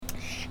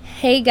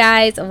Hey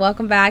guys,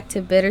 welcome back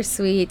to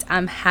Bittersweet.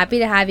 I'm happy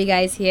to have you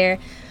guys here.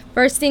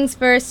 First things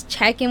first,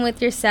 check in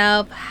with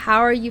yourself.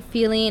 How are you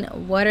feeling?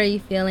 What are you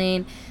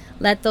feeling?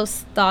 Let those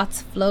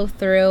thoughts flow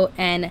through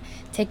and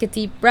take a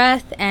deep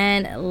breath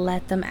and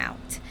let them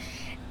out.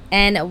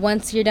 And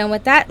once you're done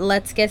with that,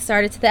 let's get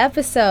started to the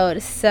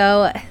episode.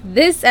 So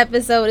this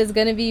episode is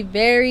going to be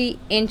very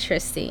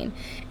interesting.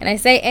 And I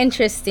say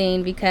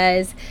interesting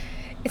because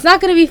it's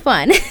not going to be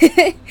fun.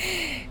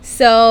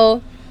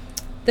 So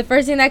the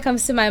first thing that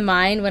comes to my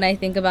mind when I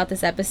think about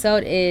this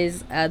episode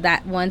is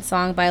that one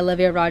song by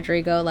Olivia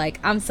Rodrigo, like,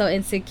 I'm so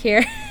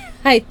insecure,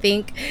 I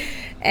think.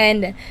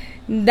 And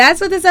that's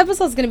what this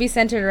episode is going to be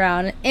centered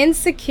around.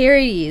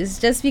 Insecurities,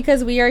 just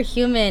because we are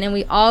human and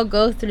we all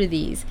go through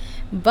these.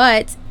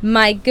 But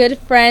my good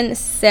friend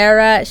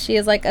Sarah, she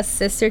is like a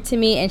sister to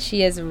me, and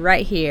she is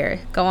right here.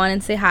 Go on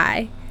and say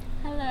hi.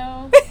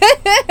 Hello.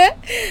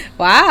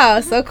 Wow,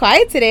 so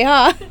quiet today,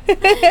 huh?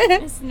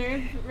 It's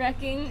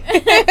nerve-wracking.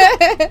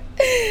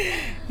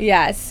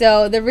 Yeah,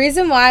 so the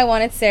reason why I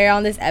wanted Sarah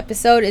on this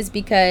episode is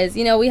because,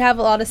 you know, we have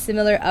a lot of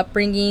similar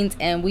upbringings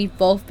and we've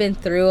both been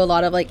through a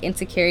lot of like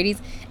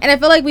insecurities. And I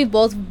feel like we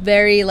both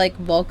very like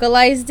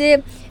vocalized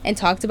it and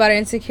talked about our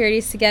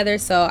insecurities together.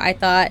 So I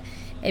thought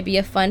it'd be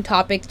a fun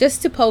topic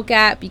just to poke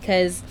at,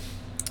 because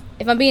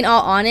if I'm being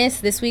all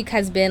honest, this week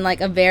has been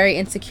like a very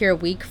insecure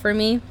week for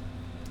me.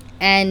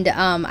 And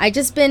I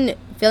just been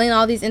feeling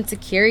all these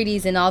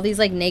insecurities and all these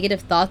like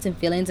negative thoughts and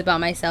feelings about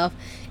myself.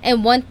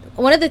 And one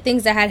of the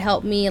things that had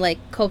helped me like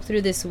cope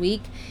through this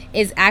week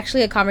is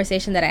actually a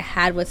conversation that I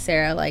had with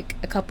Sarah like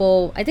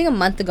a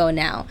month ago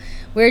now.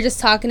 We were just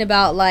talking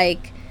about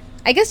like,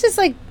 I guess just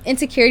like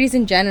insecurities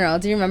in general.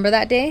 Do you remember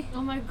that day?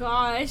 Oh my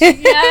gosh,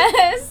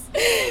 yes.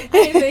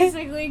 I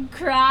basically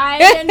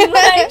cried and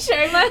like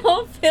shared my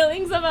whole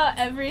feelings about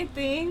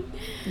everything.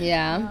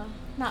 Yeah.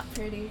 Not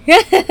pretty.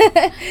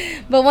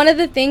 But one of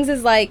the things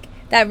is like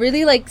that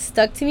really like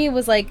stuck to me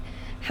was like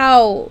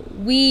how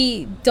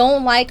we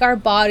don't like our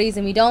bodies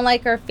and we don't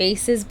like our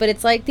faces, but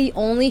it's like the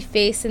only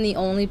face and the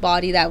only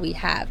body that we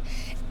have.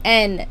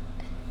 And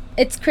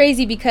it's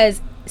crazy because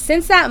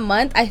since that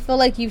month, I feel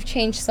like you've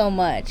changed so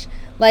much.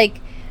 Like,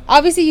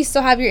 obviously you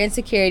still have your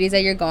insecurities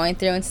that you're going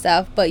through and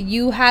stuff, but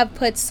you have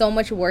put so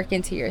much work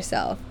into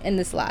yourself in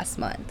this last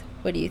month.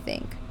 What do you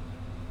think?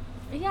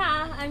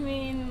 Yeah, I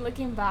mean,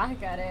 looking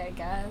back at it, I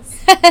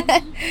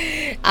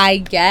guess. I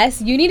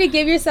guess. You need to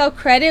give yourself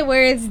credit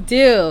where it's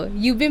due.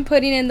 You've been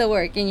putting in the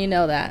work and you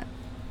know that.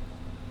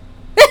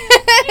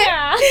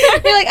 Yeah.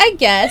 You're like, I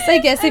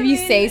guess if you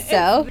say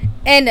so.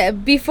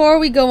 And before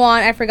we go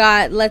on, I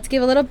forgot, let's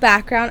give a little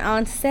background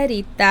on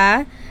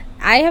Sarita.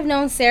 I have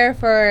known Sarah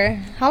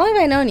for, how long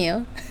have I known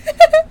you?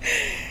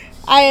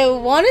 I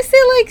want to say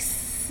like,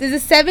 is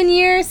it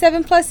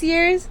 7+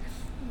 years?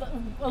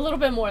 A little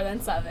bit more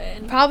than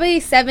 7. Probably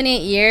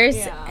 7-8 years.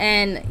 Yeah.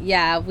 And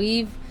yeah,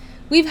 we've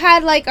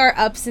had like our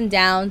ups and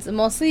downs,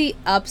 mostly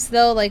ups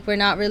though. Like, we're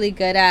not really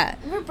good at,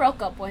 We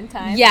broke up one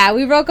time. yeah,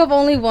 we broke up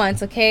only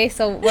once, okay?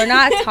 So we're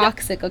not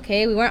toxic,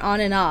 okay? We weren't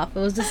on and off. It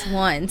was just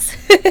once.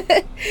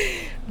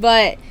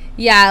 But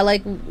yeah,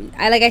 like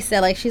I said,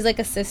 like, she's like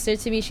a sister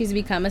to me. She's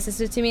become a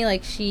sister to me.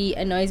 Like, she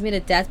annoys me to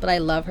death, but I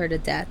love her to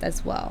death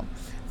as well.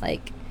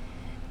 Like,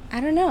 I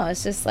don't know.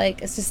 It's just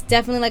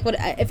definitely like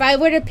if I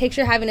were to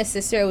picture having a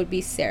sister, it would be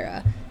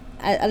Sarah.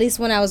 At least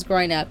when I was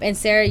growing up. And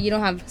Sarah, you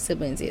don't have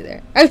siblings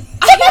either. I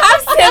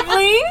have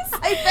siblings?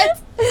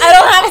 I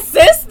don't have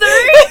sisters?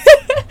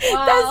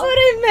 Wow.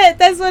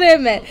 That's what I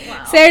meant.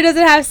 Wow. Sarah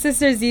doesn't have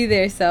sisters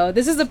either. So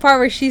this is the part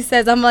where she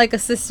says I'm like a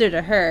sister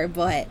to her.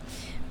 But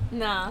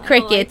nah.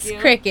 crickets.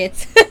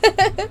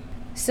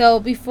 So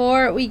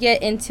before we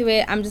get into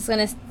it, I'm just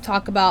going to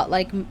talk about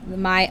like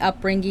my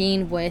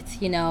upbringing with,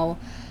 you know,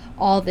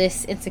 all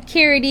this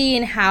insecurity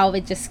and how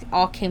it just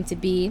all came to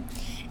be.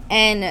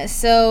 And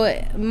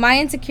so my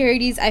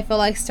insecurities, I feel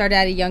like, started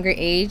at a younger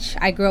age.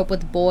 I grew up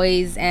with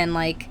boys, and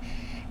like,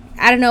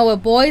 I don't know,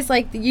 with boys,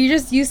 like, you're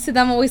just used to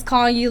them always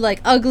calling you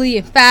like ugly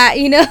and fat,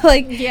 you know,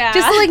 like, yeah.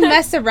 just to like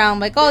mess around,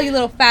 like, oh, you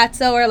little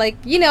fatso, or like,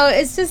 you know,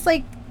 it's just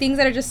like things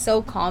that are just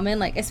so common,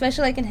 like,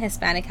 especially like in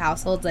Hispanic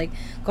households, like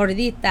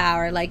gordita,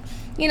 or like,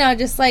 you know,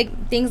 just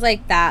like things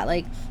like that,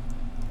 like.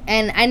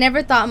 And I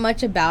never thought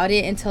much about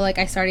it until like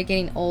I started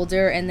getting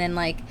older, and then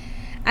like,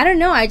 I don't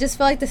know, I just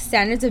feel like the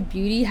standards of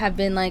beauty have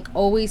been like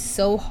always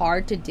so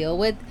hard to deal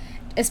with,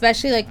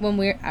 especially like when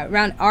we're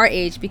around our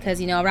age, because,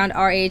 you know, around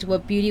our age,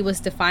 what beauty was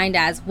defined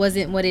as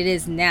wasn't what it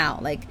is now.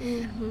 Like,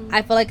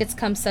 I feel like it's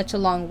come such a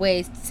long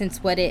way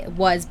since what it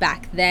was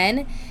back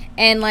then.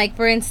 And like,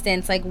 for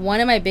instance, like one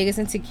of my biggest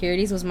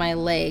insecurities was my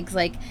legs.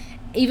 Like,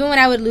 even when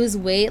I would lose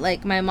weight,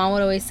 like, my mom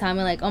would always tell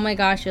me, like, oh my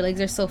gosh, your legs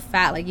are so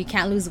fat, like, you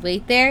can't lose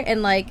weight there.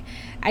 And like,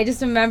 I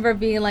just remember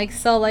being like,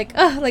 so like,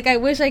 oh, like, I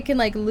wish I can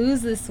like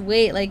lose this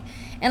weight. Like,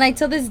 and like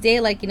till this day,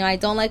 like, you know, I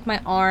don't like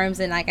my arms,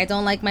 and like I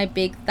don't like my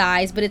big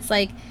thighs, but it's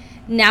like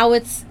now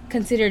it's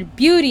considered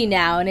beauty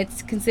now, and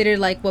it's considered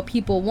like what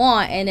people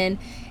want. And then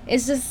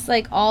it's just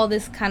like all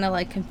this kind of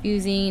like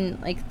confusing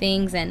like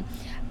things. And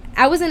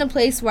I was in a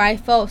place where I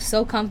felt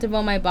so comfortable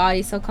in my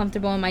body, so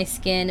comfortable in my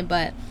skin,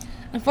 but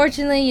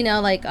unfortunately, you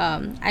know, like,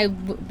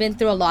 I've been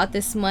through a lot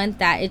this month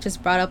that it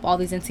just brought up all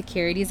these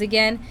insecurities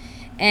again.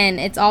 And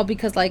it's all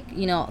because, like,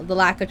 you know, the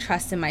lack of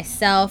trust in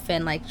myself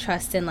and, like,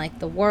 trust in, like,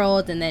 the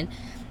world. And then,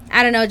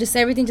 I don't know, just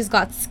everything just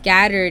got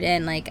scattered.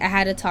 And, like, I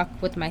had to talk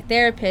with my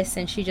therapist,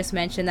 and she just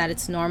mentioned that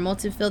it's normal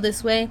to feel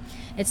this way.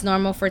 It's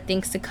normal for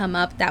things to come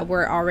up that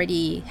were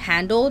already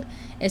handled.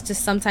 It's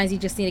just sometimes you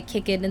just need to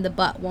kick it in the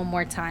butt one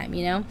more time,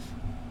 you know?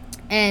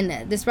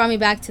 And this brought me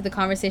back to the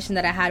conversation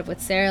that I had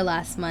with Sarah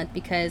last month,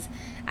 because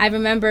I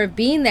remember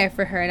being there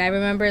for her, and I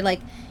remember,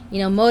 like, you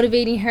know,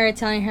 motivating her,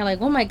 telling her,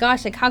 like, oh my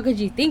gosh, like, how could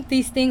you think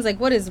these things? Like,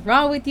 what is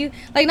wrong with you?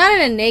 Like, not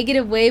in a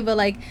negative way, but,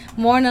 like,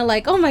 more in a,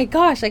 like, oh my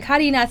gosh, like, how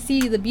do you not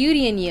see the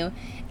beauty in you?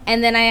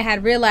 And then I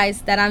had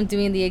realized that I'm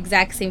doing the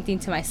exact same thing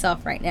to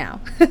myself right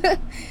now.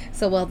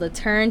 So, well, the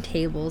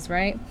turntables,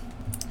 right?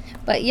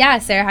 But yeah,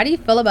 Sarah, how do you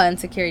feel about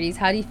insecurities?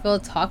 How do you feel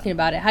talking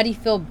about it? How do you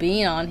feel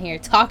being on here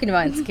talking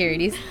about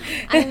insecurities?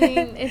 I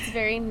mean, it's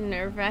very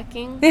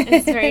nerve-wracking.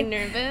 It's very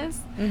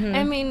nervous. Mm-hmm.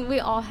 I mean, we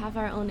all have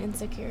our own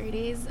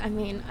insecurities. I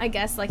mean, I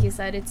guess, like you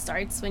said, it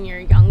starts when you're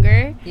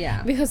younger.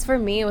 Yeah. Because for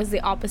me, it was the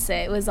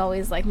opposite. It was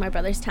always, like, my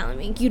brother's telling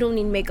me, you don't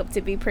need makeup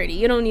to be pretty.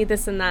 You don't need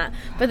this and that.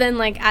 But then,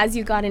 like, as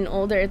you gotten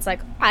older, it's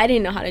like, I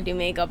didn't know how to do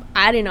makeup.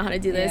 I didn't know how to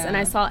do this. Yeah. And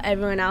I saw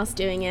everyone else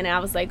doing it, and I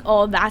was like,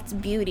 oh, that's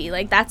beauty.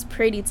 Like, that's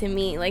pretty to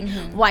me. Like,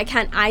 why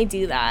can't I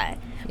do that?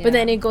 Yeah. But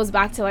then it goes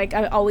back to, like,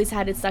 I always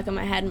had it stuck in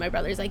my head, and my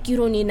brother's like, you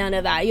don't need none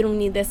of that. You don't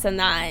need this and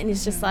that. And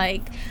it's just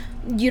like,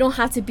 you don't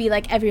have to be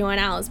like everyone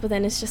else. But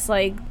then it's just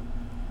like,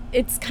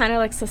 it's kind of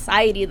like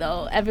society,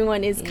 though.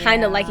 Everyone is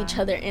kind of like each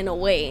other in a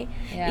way.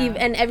 Yeah.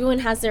 And everyone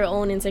has their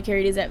own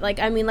insecurities. That, like,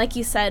 I mean, like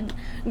you said,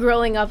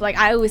 growing up, like,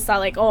 I always thought,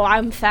 like, oh,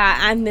 I'm fat,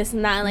 I'm this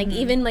and that. And, like,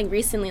 even, like,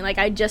 recently, like,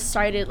 I just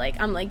started, like,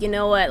 I'm like, you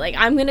know what? Like,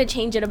 I'm going to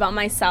change it about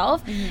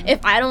myself.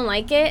 If I don't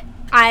like it,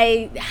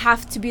 I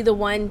have to be the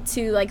one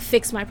to, like,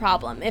 fix my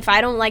problem. If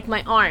I don't like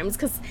my arms,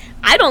 because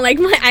I don't like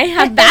I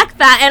have back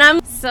fat,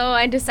 and so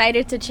I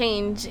decided to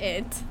change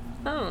it.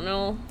 I don't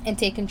know. And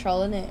take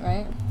control in it,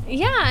 right?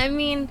 Yeah, I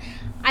mean,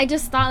 I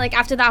just thought, like,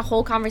 after that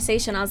whole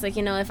conversation, I was like,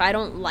 you know, if I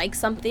don't like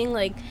something,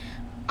 like,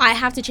 I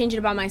have to change it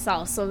about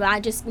myself. So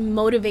that just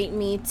motivate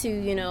me to,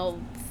 you know,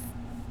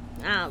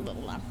 blah, blah,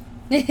 blah.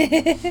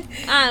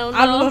 I don't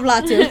know. Blah, blah,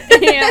 blah, too.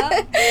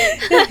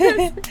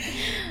 Yeah.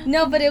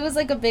 No, but it was,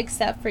 like, a big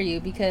step for you,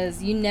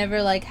 because you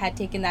never, like, had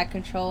taken that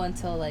control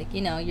until, like,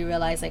 you know, you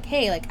realize, like,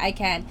 hey, like, I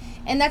can.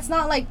 And that's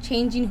not, like,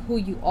 changing who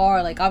you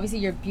are. Like, obviously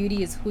your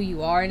beauty is who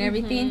you are and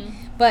everything,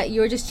 but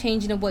you're just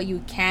changing what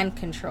you can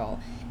control,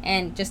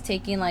 and just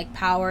taking, like,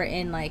 power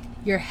in, like,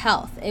 your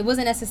health. It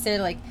wasn't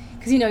necessarily, like,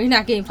 because, you know, you're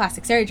not getting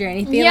plastic surgery or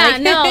anything. Yeah,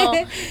 like.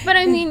 No. But,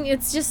 I mean,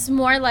 it's just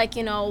more like,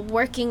 you know,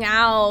 working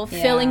out,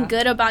 feeling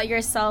good about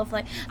yourself.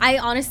 Like, I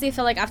honestly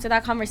feel like after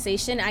that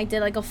conversation, I did,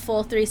 like, a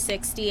full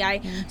 360.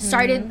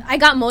 I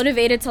got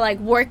motivated to, like,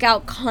 work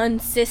out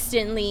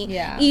consistently,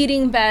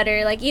 eating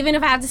better. Like, even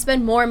if I have to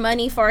spend more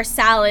money for a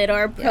salad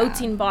or a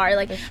protein bar,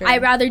 like,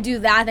 I'd rather do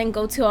that than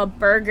go to a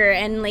burger.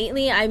 And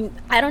lately, I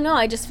don't know,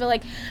 I just feel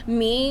like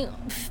me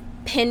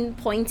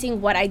pinpointing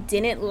what I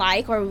didn't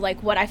like, or,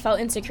 like, what I felt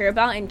insecure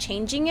about, and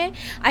changing it,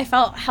 I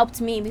felt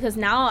helped me, because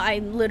now I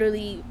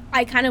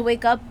kind of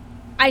wake up,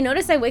 I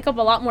notice I wake up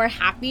a lot more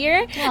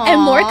happier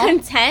and more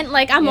content.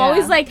 Like, I'm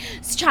always, like,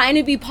 trying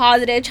to be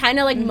positive, trying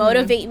to, like,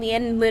 motivate me.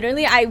 And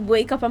literally, I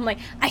wake up, I'm like,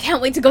 I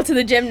can't wait to go to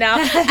the gym now.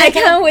 I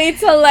can't wait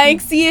to, like,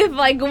 see if,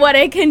 like, what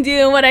I can do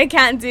and what I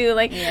can't do.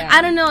 Like,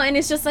 I don't know. And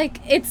it's just, like,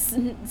 it's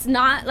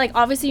not, like,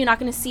 obviously, you're not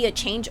going to see a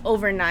change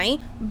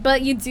overnight,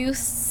 but you do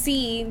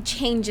see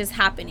changes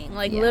happening,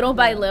 like, little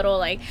by little.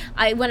 Like,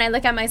 when I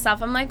look at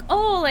myself, I'm like,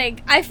 oh,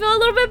 like, I feel a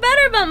little bit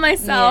better about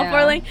myself.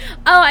 Or, like,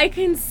 oh, I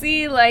can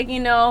see, like, you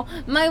know,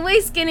 my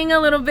waist getting a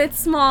little bit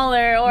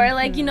smaller, or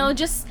like, you know,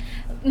 just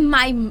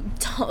my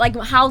like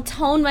how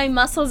toned my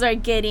muscles are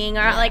getting,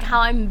 or like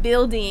how I'm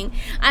building.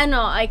 I don't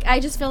know, like, I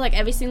just feel like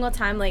every single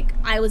time, like,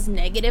 I was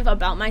negative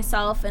about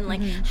myself, and like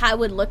how I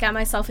would look at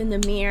myself in the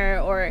mirror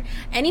or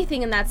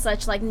anything and that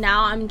such, like,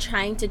 now I'm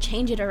trying to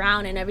change it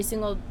around, and every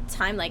single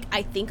time, like,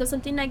 I think of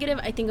something negative,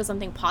 I think of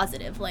something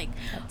positive. Like,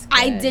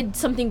 I did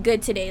something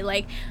good today,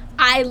 like,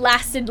 I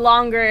lasted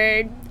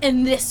longer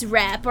in this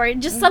rep, or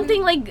just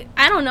something, like,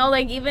 I don't know,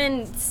 like,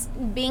 even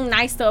being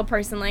nice to a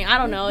person, like, I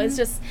don't know, it's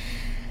just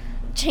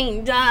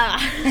change.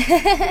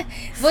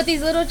 But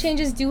these little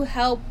changes do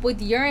help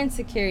with your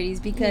insecurities,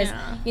 because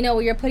you know,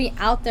 what you're putting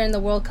out there in the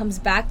world comes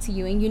back to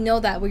you, and you know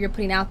that what you're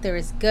putting out there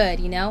is good,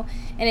 you know,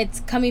 and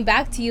it's coming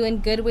back to you in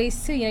good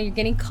ways too. You know, you're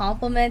getting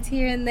compliments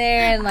here and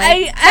there, and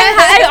like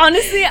I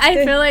honestly,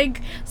 I feel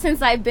like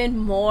since I've been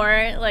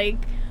more, like,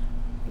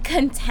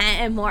 content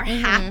and more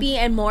happy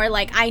and more,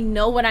 like, I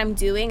know what I'm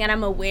doing and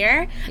I'm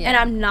aware and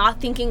I'm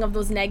not thinking of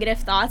those negative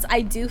thoughts,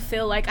 I do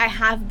feel like I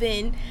have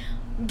been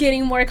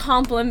getting more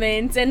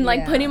compliments and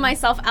like putting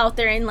myself out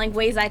there in like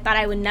ways I thought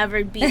I would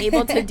never be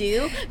able to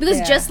do.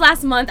 Because just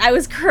last month I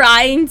was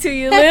crying to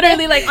you,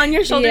 literally like on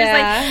your shoulders,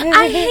 like,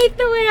 I hate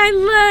the way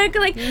I look,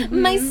 like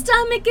my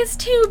stomach is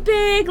too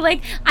big,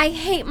 like I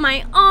hate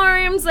my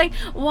arms, like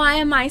why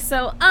am I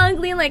so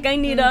ugly, like I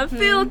need a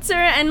filter.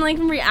 And like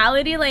in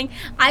reality, like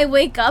I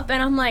wake up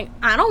and I'm like,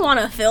 I don't want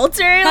a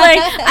filter. Like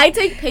I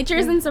take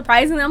pictures and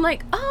surprisingly I'm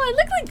like, oh, I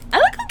look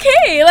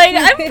okay, like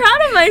I'm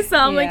proud of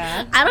myself. Like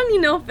I don't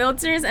need no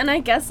filters. And I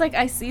guess like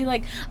I see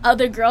like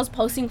other girls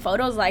posting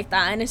photos like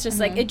that, and it's just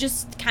like it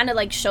just kind of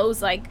like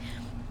shows like,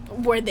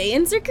 were they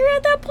insecure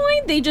at that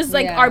point? They just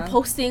like are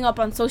posting up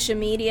on social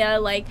media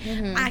like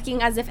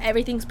acting as if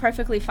everything's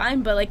perfectly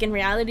fine, but like in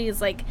reality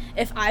it's like,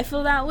 if I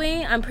feel that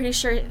way, I'm pretty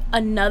sure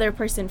another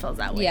person feels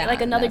that way,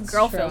 like another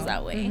girl feels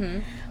that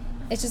way.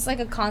 It's just like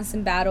a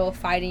constant battle of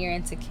fighting your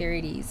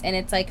insecurities, and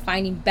it's like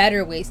finding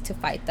better ways to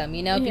fight them,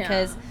 you know,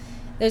 because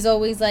there's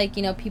always like,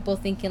 you know, people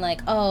thinking like,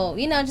 oh,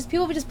 you know, just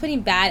people just putting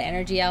bad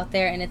energy out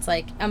there. And it's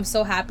like, I'm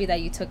so happy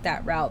that you took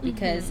that route,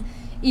 because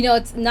you know,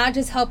 it's not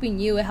just helping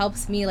you, it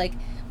helps me. Like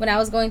when I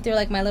was going through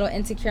like my little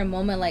insecure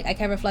moment, like I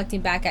kept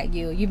reflecting back at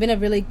you. You've been a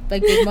really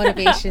like big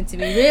motivation to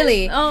me,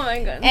 really. Oh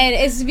my god. And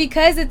it's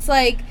because it's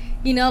like,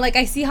 you know, like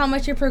I see how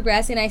much you're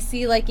progressing. I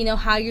see like, you know,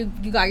 how you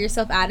got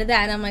yourself out of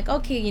that, and I'm like,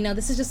 okay, you know,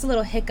 this is just a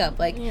little hiccup,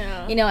 like,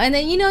 you know. And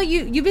then, you know,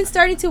 you've been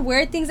starting to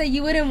wear things that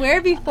you wouldn't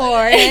wear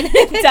before, and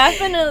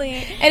definitely.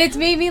 And it's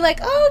made me like,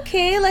 oh,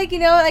 okay, like, you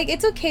know, like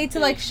it's okay to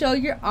like show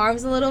your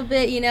arms a little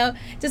bit, you know,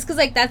 just because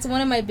like that's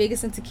one of my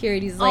biggest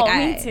insecurities.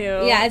 Like, me too.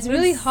 Yeah, it's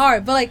really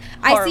hard, but like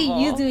horrible. I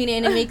see you doing it,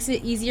 and it makes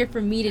it easier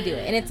for me to do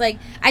it. And it's like,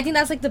 I think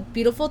that's like the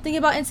beautiful thing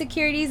about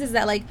insecurities, is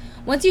that like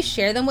once you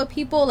share them with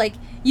people, like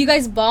you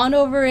guys bond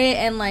over it,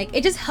 and like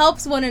it just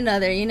helps one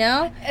another, you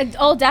know.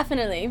 Oh,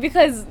 definitely.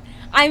 Because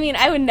I mean,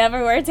 I would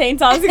never wear tank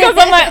tops because of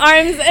my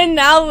arms, and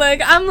now look,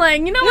 I'm like,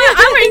 you know what,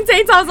 I'm wearing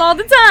tank tops all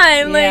the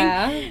time.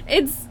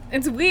 Like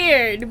it's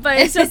weird, but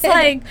it's just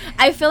like,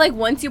 I feel like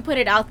once you put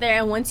it out there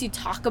and once you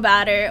talk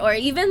about it, or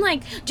even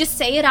like just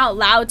say it out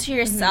loud to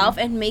yourself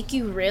and make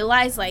you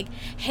realize like,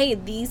 hey,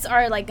 these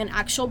are like an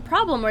actual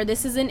problem, or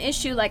this is an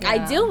issue like I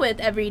deal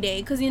with every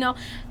day. Because, you know,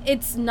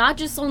 it's not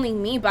just only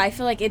me, but I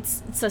feel like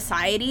it's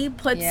society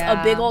puts a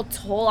big old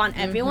toll on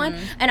everyone.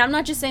 And I'm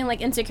not just saying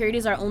like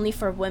insecurities are only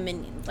for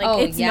women,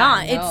 like it's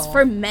not. No. It's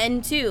for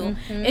men too.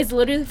 It's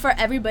literally for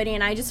everybody.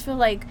 And I just feel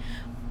like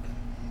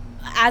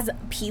as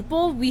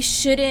people, we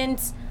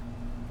shouldn't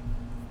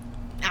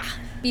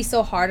be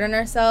so hard on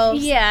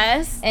ourselves.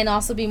 Yes. And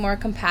also be more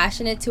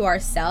compassionate to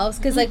ourselves.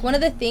 Because like one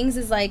of the things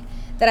is like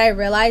that I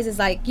realized is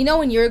like, you know,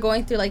 when you're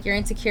going through like your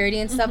insecurity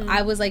and stuff,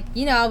 I was like,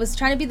 you know, I was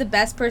trying to be the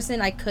best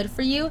person I could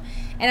for you.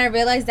 And I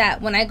realized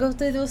that when I go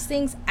through those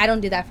things, I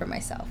don't do that for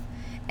myself.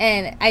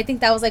 And I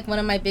think that was like one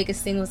of my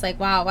biggest things, was like,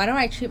 wow, why don't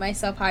I treat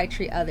myself how I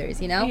treat others,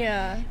 you know?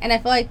 Yeah. And I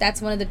feel like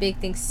that's one of the big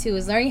things too,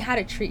 is learning how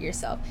to treat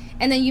yourself.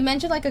 And then you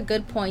mentioned like a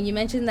good point. You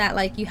mentioned that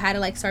like you had to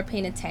like start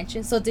paying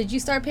attention. So did you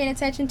start paying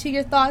attention to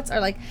your thoughts, or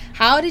like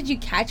how did you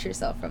catch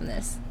yourself from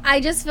this? I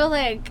just feel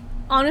like,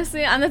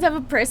 honestly, I'm the type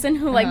of person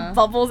who like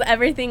bubbles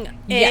everything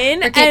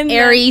in. And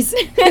Aries.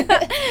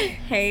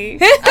 Hey.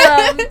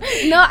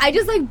 No, I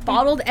just like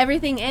bottled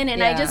everything in,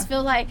 and I just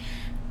feel like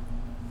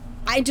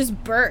I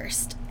just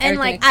burst. And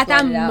like at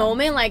that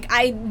moment, like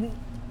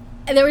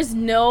there was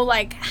no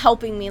like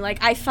helping me.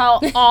 Like I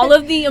felt all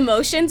of the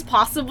emotions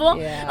possible.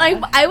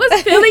 Like I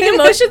was feeling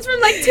emotions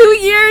from like 2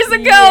 years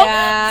ago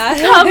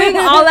coming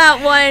all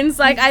at once.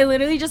 Like I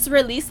literally just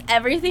released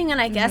everything,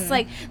 and I guess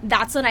like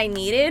that's what I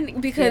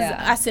needed, because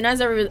as soon as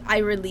I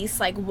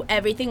released like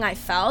everything I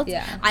felt,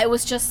 I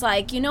was just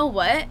like, you know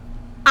what,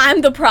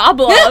 I'm the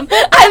problem.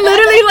 I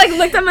literally like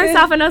looked at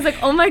myself and I was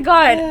like, oh my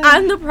god,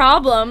 I'm the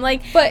problem.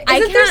 Like, but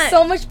isn't there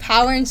so much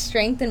power and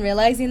strength in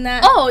realizing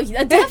that? Oh,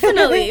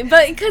 definitely.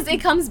 But because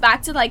it comes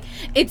back to like,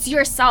 it's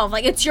yourself,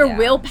 like it's your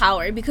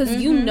willpower, because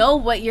you know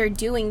what you're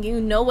doing, you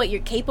know what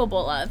you're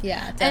capable of.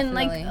 Yeah,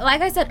 definitely. And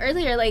like I said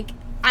earlier, like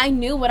I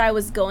knew what I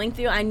was going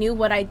through. I knew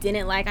what I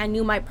didn't like. I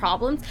knew my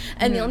problems.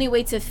 And the only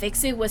way to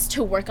fix it was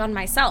to work on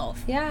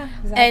myself. Yeah,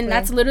 exactly. And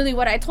that's literally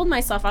what I told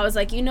myself. I was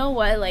like, you know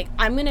what? Like,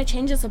 I'm going to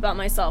change this about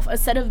myself.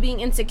 Instead of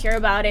being insecure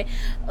about it,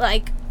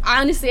 like,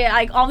 honestly,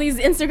 like, all these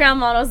Instagram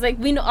models, like,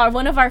 we know, are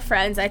one of our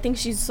friends. I think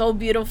she's so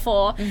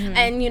beautiful.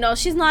 And, you know,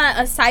 she's not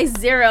a size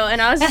 0.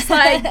 And I was just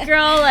like,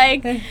 girl,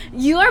 like,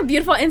 you are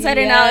beautiful inside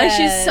and out. And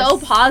she's so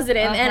positive.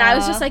 And I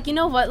was just like, you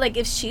know what? Like,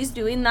 if she's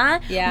doing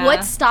that,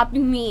 what's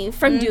stopping me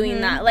from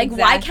doing that? Like,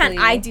 why can't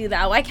I do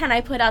that? Why can't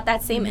I put out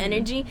that same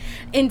energy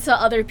into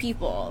other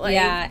people? Like,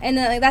 and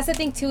then, like, that's the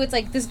thing too. It's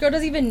like, this girl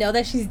doesn't even know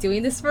that she's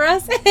doing this for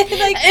us. Like, for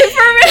real,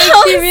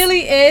 like, she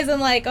really is. And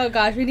like, oh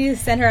gosh, we need to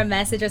send her a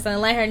message or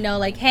something, let her know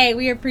like, hey,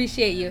 we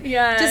appreciate you.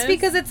 Just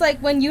because it's like,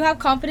 when you have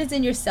confidence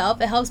in yourself,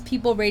 it helps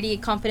people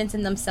radiate confidence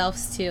in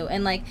themselves too.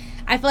 And like,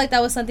 I feel like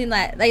that was something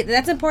that, like,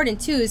 that's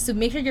important too, is to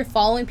make sure you're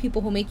following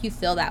people who make you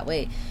feel that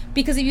way.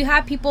 Because if you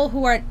have people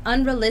who are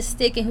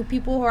unrealistic and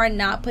people who are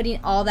not putting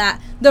all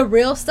that, the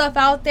real stuff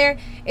out there,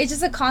 it's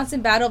just a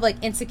constant battle of, like,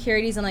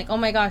 insecurities and, like, oh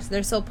my gosh,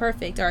 they're so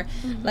perfect, or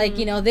like,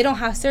 you know, they don't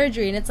have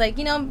surgery, and it's like,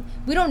 you know,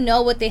 we don't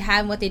know what they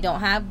have and what they don't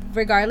have.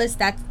 Regardless,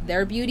 that's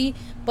their beauty.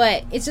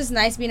 But it's just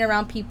nice being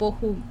around people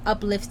who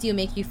uplift you and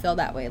make you feel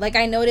that way. Like,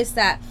 I noticed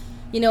that,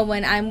 you know,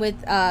 when I'm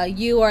with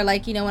you, or,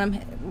 like, you know, when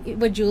I'm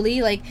with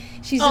Julie, like,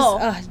 she's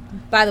just,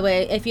 by the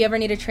way, if you ever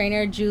need a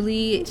trainer,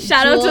 Julie.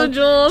 Shout out to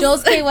Jules.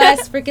 Jules K.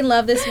 West, freaking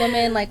love this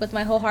woman, like, with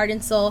my whole heart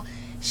and soul.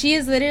 She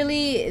is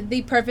literally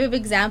the perfect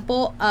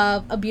example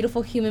of a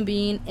beautiful human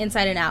being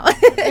inside and out.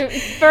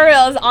 For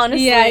real,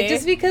 honestly. Yeah,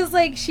 just because,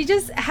 like, she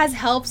just has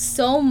helped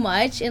so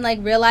much in, like,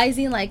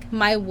 realizing, like,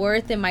 my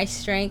worth and my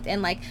strength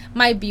and, like,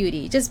 my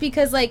beauty. Just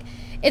because, like,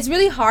 it's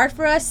really hard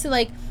for us to,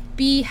 like,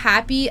 be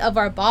happy of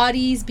our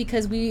bodies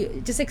because we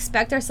just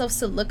expect ourselves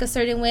to look a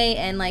certain way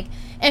and, like,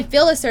 and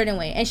feel a certain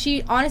way. And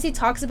she honestly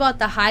talks about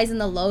the highs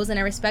and the lows, and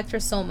I respect her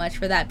so much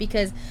for that,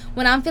 because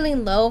when I'm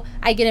feeling low,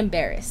 I get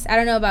embarrassed. I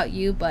don't know about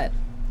you, but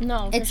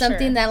no, it's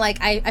something that, like,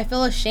 I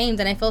feel ashamed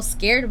and I feel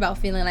scared about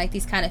feeling like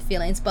these kind of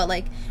feelings. But,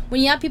 like,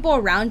 when you have people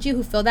around you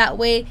who feel that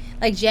way,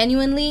 like,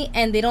 genuinely,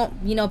 and they don't,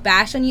 you know,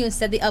 bash on you,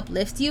 instead they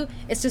uplift you,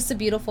 it's just a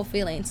beautiful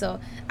feeling. So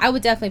I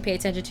would definitely pay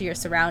attention to your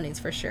surroundings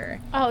for sure.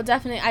 Oh,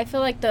 definitely. I feel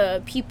like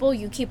the people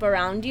you keep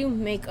around you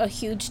make a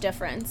huge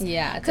difference.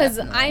 Yeah, because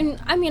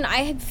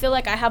I feel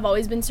like I have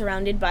always been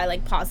surrounded by,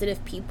 like,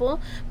 positive people,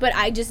 but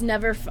I just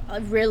never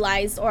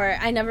realized, or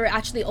I never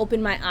actually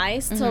opened my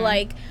eyes to,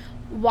 like,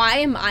 why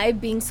am I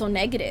being so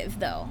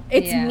negative, though?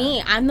 It's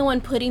me. I'm the one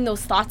putting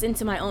those thoughts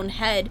into my own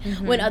head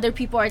when other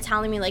people are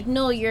telling me, like,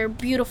 no, you're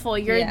beautiful,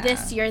 you're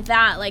this, you're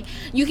that. Like,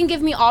 you can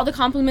give me all the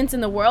compliments in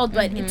the world,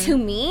 but to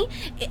me,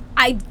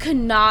 I could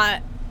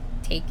not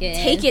take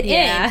it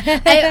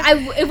in.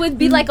 It would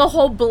be like a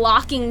whole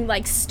blocking,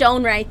 like,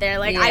 stone right there.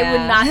 Like, I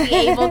would not be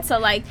able to,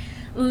 like,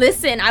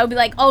 listen. I would be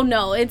like, oh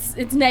no, it's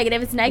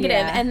negative,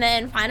 and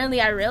then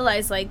finally I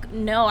realized, like,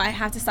 no, I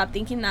have to stop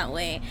thinking that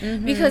way,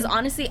 because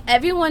honestly,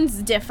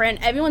 everyone's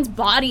different, everyone's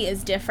body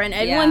is different,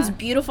 everyone's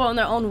beautiful in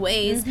their own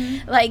ways.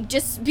 Like,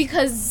 just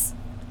because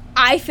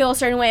I feel a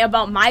certain way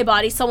about my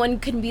body, someone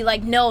can be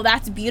like, no,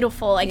 that's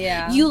beautiful. Like,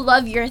 you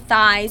love your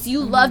thighs, you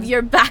love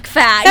your back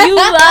fat, you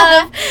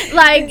love,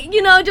 like,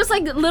 you know, just,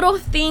 like, little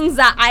things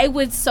that I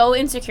was so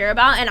insecure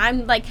about. And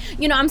I'm, like,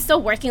 you know, I'm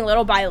still working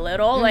little by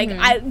little. Like,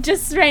 I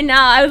just right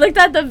now, I looked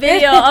at the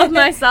video of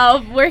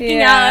myself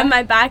working out in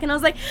my back, and I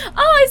was like, oh,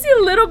 I see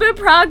a little bit of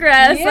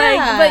progress.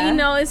 Like, but, you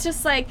know, it's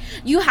just, like,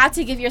 you have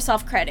to give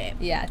yourself credit.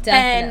 Yeah,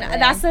 definitely.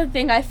 And that's the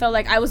thing. I felt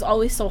like I was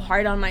always so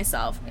hard on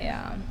myself.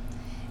 Yeah.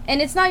 And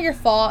it's not your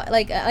fault.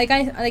 Like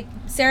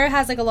Sarah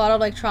has, like, a lot of,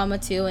 like, trauma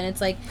too, and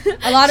it's, like,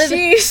 a lot of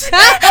trauma.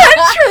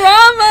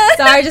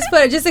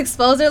 Sorry, just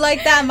exposed her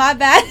like that. My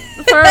bad.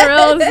 For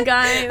reals,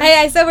 guys. Hey,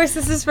 I said we're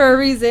sisters for a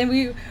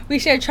reason. We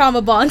share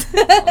trauma bond.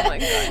 Oh my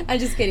god. I'm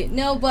just kidding.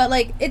 No, but,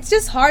 like, it's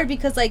just hard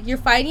because, like, you're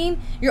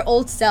fighting your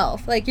old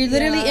self. Like, you're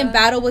literally in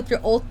battle with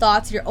your old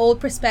thoughts, your old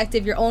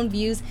perspective, your own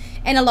views.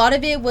 And a lot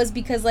of it was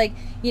because, like,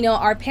 you know,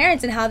 our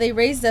parents and how they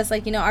raised us.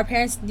 Like, you know, our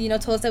parents, you know,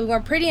 told us that we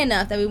weren't pretty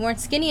enough, that we weren't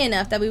skinny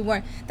enough, that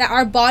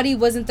our body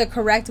wasn't the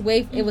correct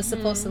way it was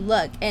supposed to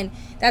look. And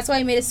that's why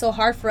it made it so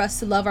hard for us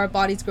to love our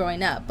bodies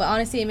growing up. But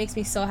honestly, it makes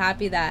me so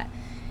happy that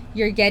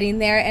you're getting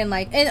there. And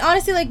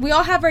honestly, like, we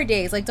all have our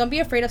days. Like, don't be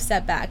afraid of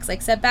setbacks.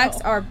 Like, setbacks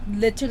are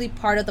literally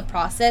part of the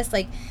process.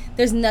 Like,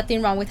 there's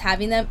nothing wrong with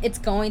having them. It's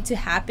going to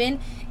happen.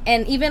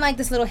 And even, like,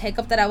 this little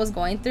hiccup that I was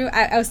going through,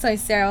 I was telling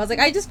Sarah, I was like,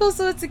 I just feel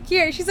so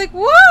insecure. She's like,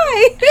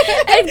 why?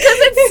 And because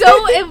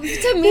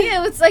to me,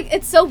 it was like,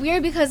 it's so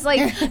weird because, like,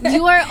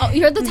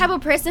 you're the type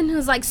of person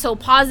who's, like, so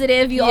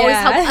positive. You always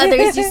help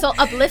others. You're so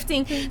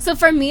uplifting. So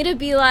for me to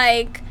be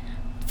like,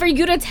 for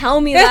you to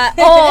tell me that,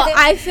 oh,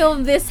 I feel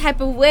this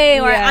type of way,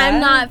 or I'm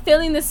not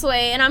feeling this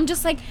way, and I'm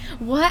just like,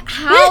 what?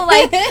 How?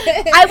 Like,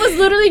 I was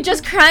literally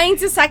just crying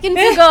 2 seconds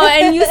ago,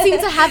 and you seem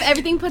to have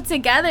everything put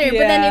together. But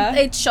then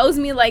it shows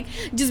me, like,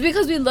 just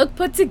because we look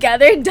put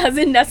together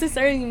doesn't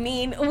necessarily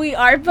mean we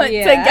are put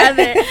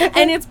together.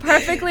 And it's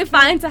perfectly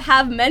fine to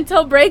have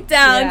mental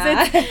breakdowns.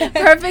 It's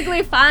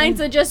perfectly fine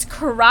to just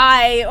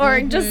cry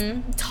or just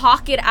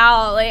talk it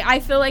out. Like,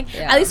 I feel like,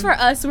 at least for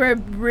us, we're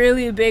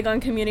really big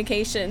on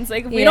communications.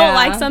 Like, if we don't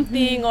like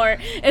something, or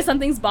if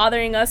something's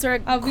bothering us, we're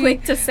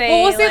quick to say.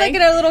 Well, we'll say, like,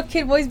 in our little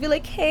kid voice, be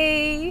like,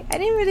 hey, I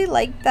didn't really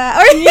like that.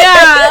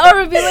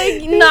 Or we'll be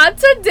like, not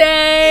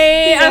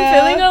today. I'm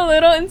feeling a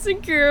little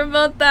insecure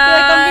about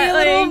that. Like, I'm being a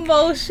little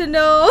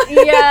emotional.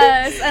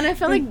 Yes. And I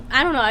feel like,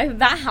 I don't know,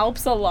 that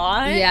helps a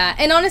lot. Yeah.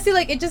 And honestly,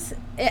 like,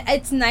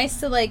 it's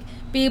nice to, like,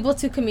 be able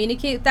to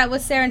communicate that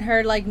with Sarah, and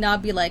her, like,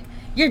 not be like,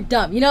 you're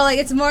dumb, you know, like,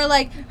 it's more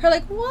like her,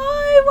 like,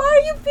 why are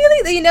you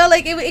feeling that, you know,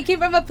 like, it came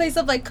from a place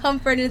of, like,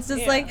 comfort, and it's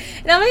just like,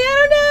 and I'm like,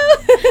 I don't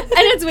know.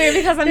 And it's weird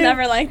because I'm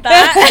never like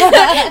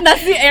that.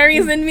 That's the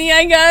Aries in me,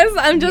 I guess.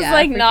 I'm just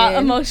not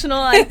emotional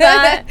like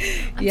that.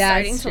 I'm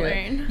starting to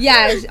learn.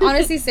 Yeah,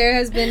 honestly, Sarah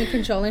has been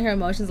controlling her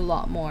emotions a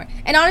lot more.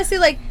 And honestly,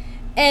 like,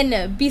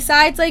 And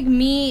besides, like,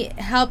 me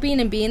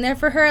helping and being there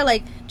for her,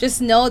 like,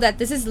 just know that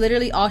this is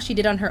literally all she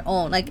did on her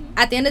own. Like,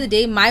 at the end of the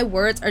day, my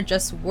words are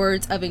just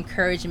words of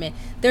encouragement.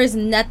 There's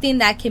nothing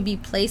that can be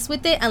placed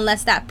with it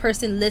unless that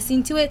person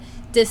listening to it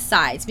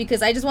decides.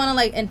 Because I just want to,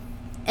 like,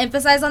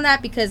 emphasize on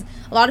that, because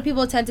a lot of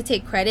people tend to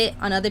take credit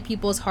on other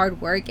people's hard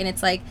work. And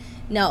it's like,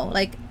 no,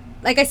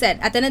 like I said,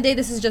 at the end of the day,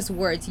 this is just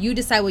words. You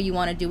decide what you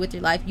want to do with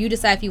your life. You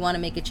decide if you want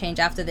to make a change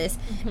after this.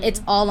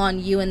 It's all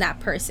on you and that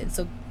person.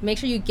 So make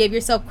sure you give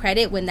yourself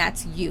credit when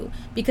that's you.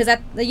 Because,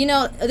 you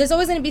know, there's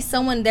always going to be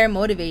someone there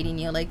motivating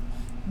you. Like,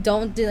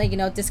 don't, like, you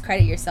know,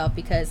 discredit yourself,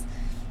 because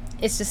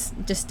it's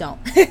just don't.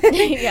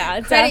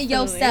 Yeah, credit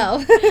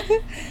yourself.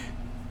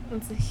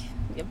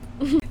 Yep.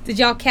 Did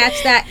y'all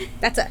catch that?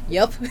 That's a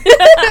yep.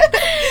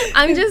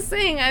 I'm just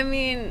saying, I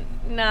mean,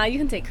 nah, you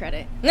can take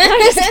credit.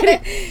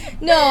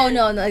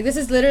 No. Like, this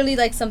is literally,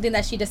 like, something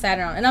that she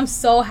decided on. And I'm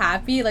so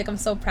happy. Like, I'm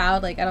so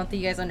proud. Like, I don't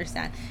think you guys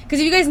understand. Because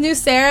if you guys knew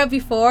Sarah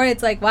before,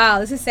 it's like, wow,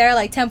 this is Sarah,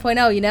 like,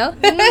 10.0, you know?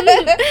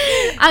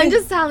 I'm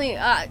just telling you,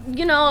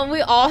 you know,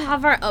 we all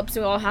have our ups,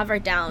 we all have our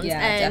downs. Yeah,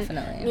 and,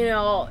 definitely. You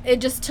know,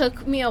 it just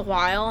took me a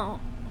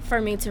while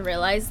for me to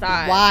realize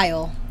that. A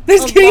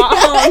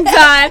long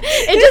time.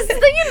 It just,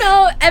 you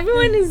know,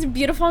 everyone is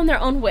beautiful in their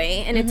own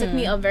way, and it took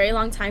me a very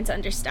long time to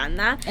understand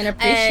that and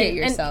appreciate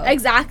yourself.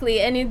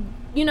 Exactly. And it,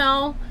 you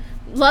know,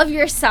 love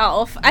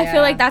yourself. I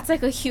feel like that's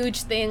like a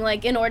huge thing.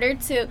 Like, in order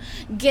to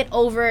get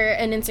over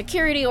an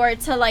insecurity, or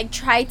to, like,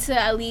 try to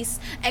at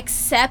least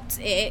accept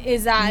it,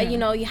 is that you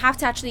know, you have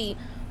to actually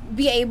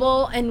be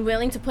able and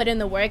willing to put in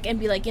the work and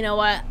be like, you know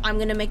what, I'm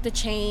gonna make the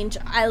change.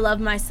 I love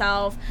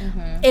myself.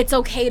 It's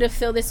okay to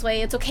feel this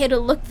way. It's okay to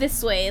look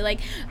this way.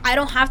 Like, I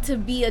don't have to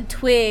be a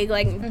twig.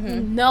 Like,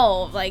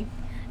 no, like,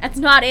 that's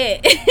not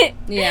it.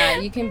 Yeah,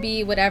 you can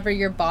be whatever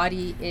your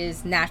body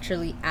is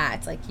naturally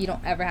at. Like, you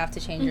don't ever have to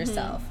change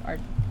yourself or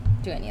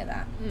do any of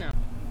that. No.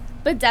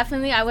 But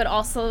definitely, I would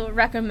also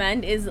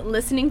recommend is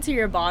listening to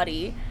your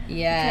body.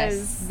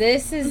 Yes,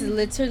 this is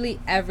literally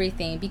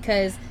everything,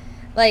 because,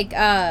 like,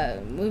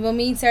 when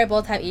me and Sarah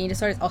both have eating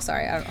disorders. Oh,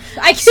 sorry, I don't know.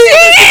 I can't.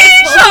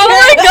 Oh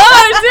my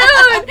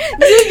god,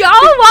 dude! Y'all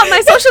want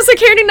my social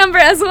security number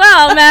as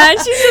well, man?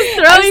 She's just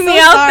throwing me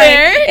out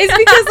there. It's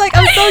because, like,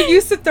 I'm so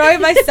used to throwing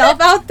myself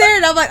out there,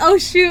 and I'm like, oh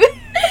shoot.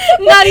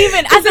 Not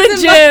even at the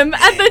gym.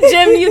 At the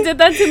gym, you did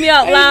that to me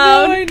out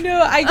loud. I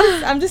know.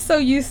 I'm just so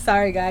used.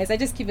 Sorry, guys. I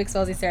just keep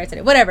exposing Sarah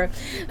today. Whatever.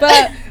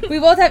 But we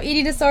both have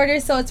eating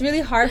disorders, so it's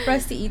really hard for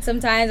us to eat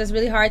sometimes. It's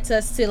really hard to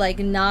us to, like,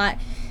 not.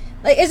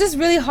 Like, it's just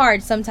really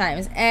hard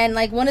sometimes. And,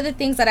 like, one of the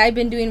things that I've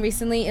been doing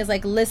recently is,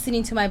 like,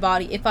 listening to my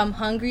body. If I'm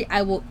hungry,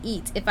 I will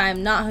eat. If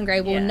I'm not hungry,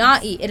 I will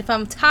not eat. And if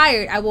I'm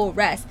tired, I will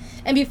rest.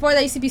 And before,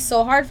 that used to be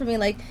so hard for me.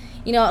 Like,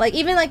 you know, like,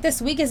 even, like, this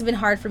week has been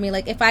hard for me.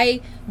 Like, if I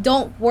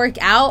don't work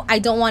out, I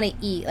don't want to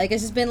eat. Like,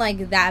 it's just been,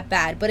 like, that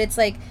bad. But it's,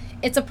 like,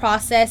 it's a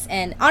process.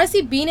 And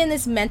honestly, being in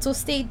this mental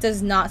state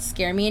does not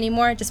scare me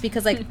anymore. Just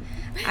because, like,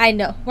 I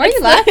know. Why are you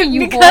laughing,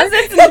 you because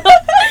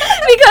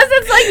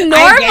it's like normal.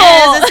 I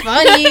guess it's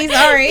funny.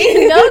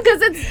 Sorry. No,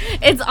 because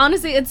it's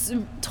honestly, it's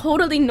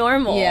totally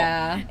normal.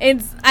 Yeah.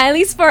 It's, at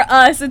least for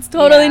us, it's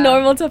totally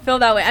normal to feel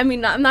that way. I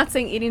mean, I'm not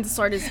saying eating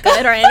disorder is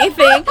good or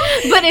anything,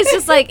 but it's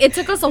just like, it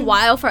took us a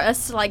while for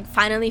us to, like,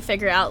 finally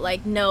figure out,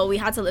 like, no, we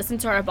had to listen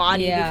to our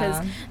body,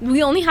 because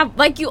we only have,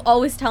 like you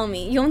always tell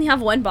me, you only have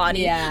one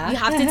body. Yeah. You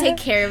have to take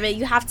care of it.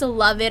 You have to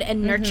love it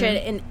and nurture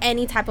it in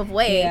any type of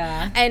way.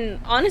 Yeah. And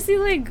honestly,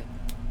 like,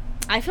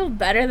 I feel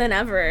better than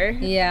ever.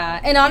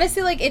 Yeah. And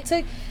honestly, like, it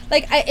took,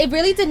 like, it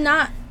really did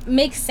not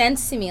make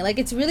sense to me. Like,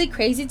 it's really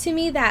crazy to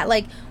me that,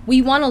 like,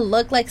 we want to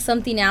look like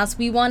something else.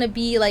 We want to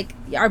be, like,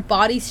 our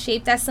body's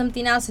shaped as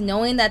something else,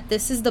 knowing that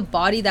this is the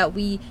body that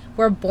we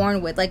were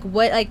born with. Like,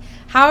 what, like,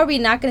 how are we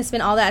not going to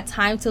spend all that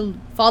time to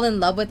fall in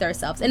love with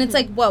ourselves? And it's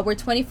like, what, we're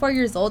 24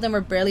 years old and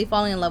we're barely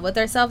falling in love with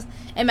ourselves.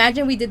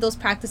 Imagine we did those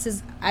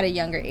practices at a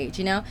younger age,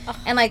 you know?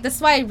 And, like,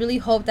 that's why I really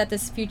hope that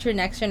this future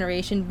next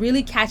generation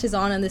really catches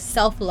on this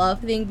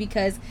self-love thing,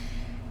 because,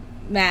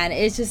 man,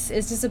 it's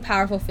just a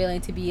powerful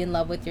feeling to be in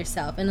love with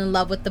yourself and in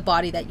love with the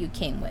body that you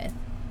came with.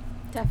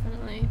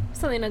 Definitely.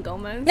 Selena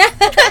Gomez.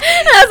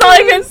 That's all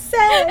I can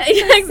say.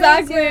 Yeah,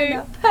 exactly.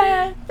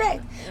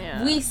 Perfect.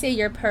 Yeah. We say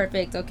you're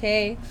perfect,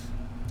 okay?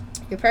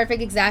 You're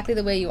perfect exactly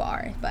the way you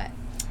are. But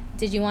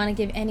did you want to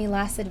give any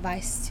last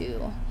advice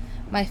to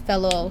my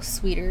fellow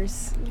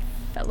sweeters?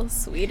 Fellow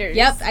sweeters.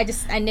 Yep,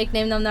 I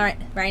nicknamed them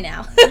right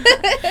now.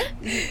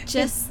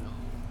 Just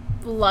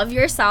love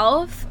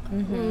yourself.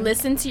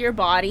 Listen to your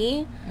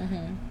body.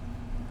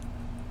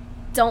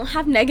 Don't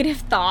have negative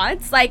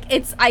thoughts. Like,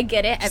 I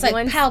get it. Just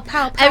everyone's like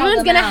pow,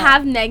 everyone's gonna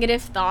have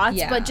negative thoughts,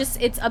 Yeah. but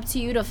just, it's up to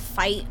you to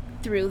fight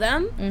through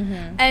them.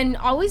 And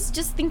always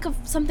just think of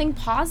something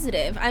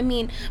positive. I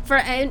mean, for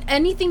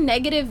anything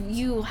negative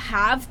you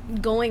have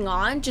going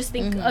on, just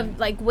think of,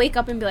 like, wake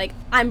up and be like,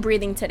 I'm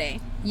breathing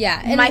today.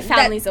 Yeah, and my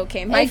family's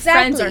okay. My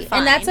friends are fine.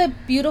 And that's a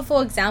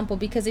beautiful example,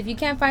 because if you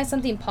can't find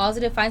something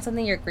positive, find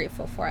something you're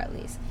grateful for at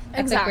least.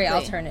 That's a great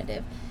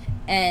alternative.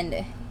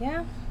 And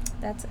yeah,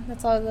 that's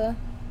all the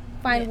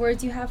fine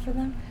words you have for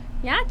them.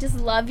 yeah, just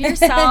love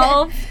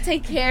yourself,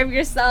 take care of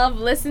yourself,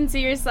 listen to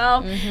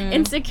yourself.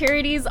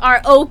 Insecurities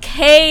are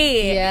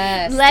okay.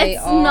 Yes,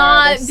 let's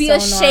not be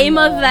ashamed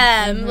of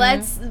them.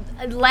 Let's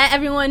let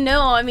everyone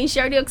know. I mean, she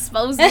already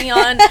exposed me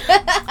on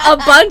a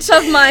bunch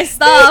of my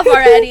stuff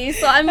already,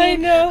 so I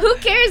mean, who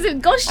cares?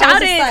 Go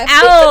shout it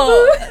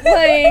out.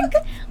 Like,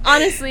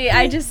 honestly,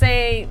 I just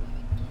say,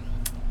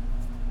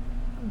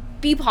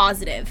 be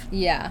positive.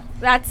 Yeah,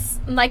 that's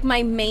like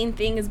my main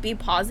thing, is be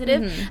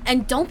positive,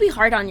 and don't be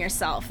hard on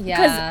yourself.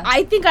 Because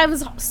I think I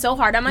was so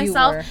hard on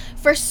myself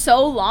for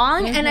so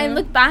long, and I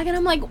look back and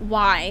I'm like,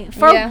 why?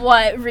 For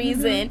what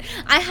reason?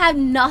 I had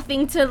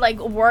nothing to like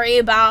worry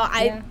about.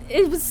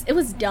 It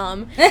was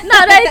dumb. Now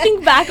that I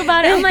think back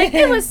about it, I'm like,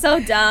 it was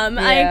so dumb.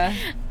 I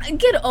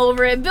get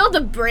over it. Build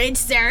a bridge,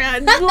 Sarah.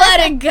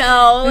 Let it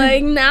go.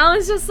 Like, now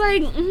it's just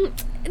like,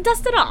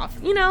 dust it off,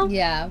 you know?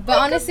 Yeah, but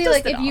honestly,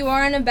 like, if you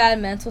are in a bad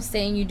mental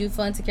state and you do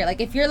feel insecure,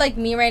 like, if you're like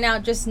me right now,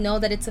 just know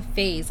that it's a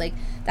phase. Like,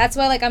 that's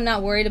why, like, I'm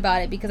not worried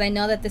about it, because I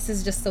know that this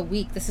is just a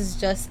week. This is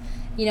just,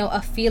 you know,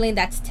 a feeling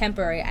that's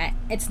temporary.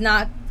 It's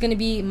not going to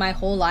be my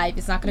whole life.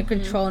 It's not going to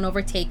control and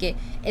overtake it.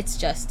 It's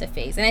just a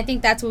phase. And I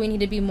think that's what we need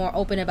to be more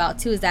open about,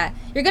 too, is that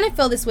you're going to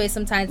feel this way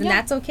sometimes, and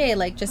that's okay.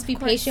 Like, just be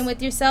patient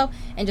with yourself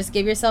and just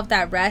give yourself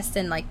that rest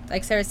and,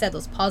 like Sarah said,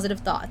 those positive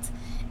thoughts.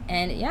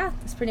 And, yeah,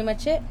 that's pretty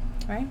much it,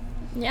 right?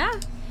 Yeah.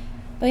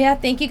 But yeah,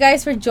 thank you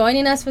guys for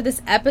joining us for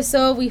this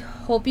episode. We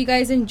hope you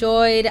guys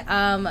enjoyed.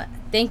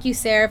 Thank you,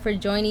 Sarah, for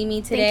joining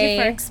me today. Thank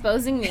you for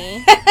exposing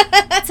me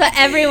to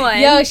everyone.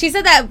 Yo, she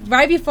said that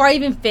right before I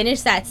even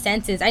finished that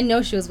sentence. I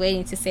know she was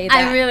waiting to say that.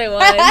 I really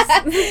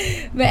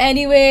was. But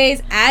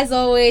anyways, as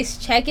always,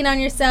 checking on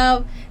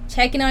yourself,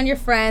 checking on your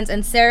friends.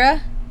 And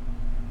Sarah,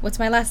 what's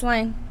my last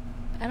line?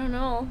 I don't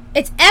know.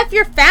 It's F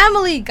your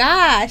family,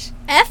 gosh.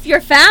 F your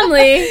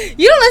family?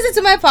 You don't listen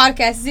to my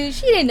podcast, dude.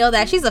 She didn't know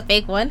that. She's a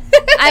fake one.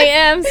 I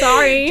am,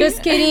 sorry.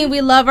 Just kidding. We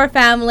love our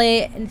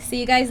family. And see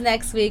you guys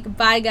next week.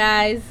 Bye,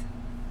 guys.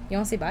 You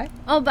want to say bye?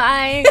 Oh,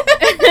 bye.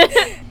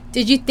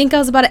 Did you think I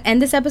was about to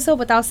end this episode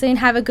without saying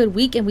have a good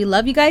week and we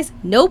love you guys?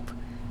 Nope.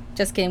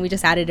 Just kidding. We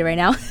just added it right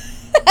now.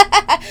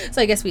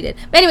 So I guess we did.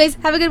 But anyways,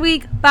 have a good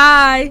week.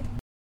 Bye.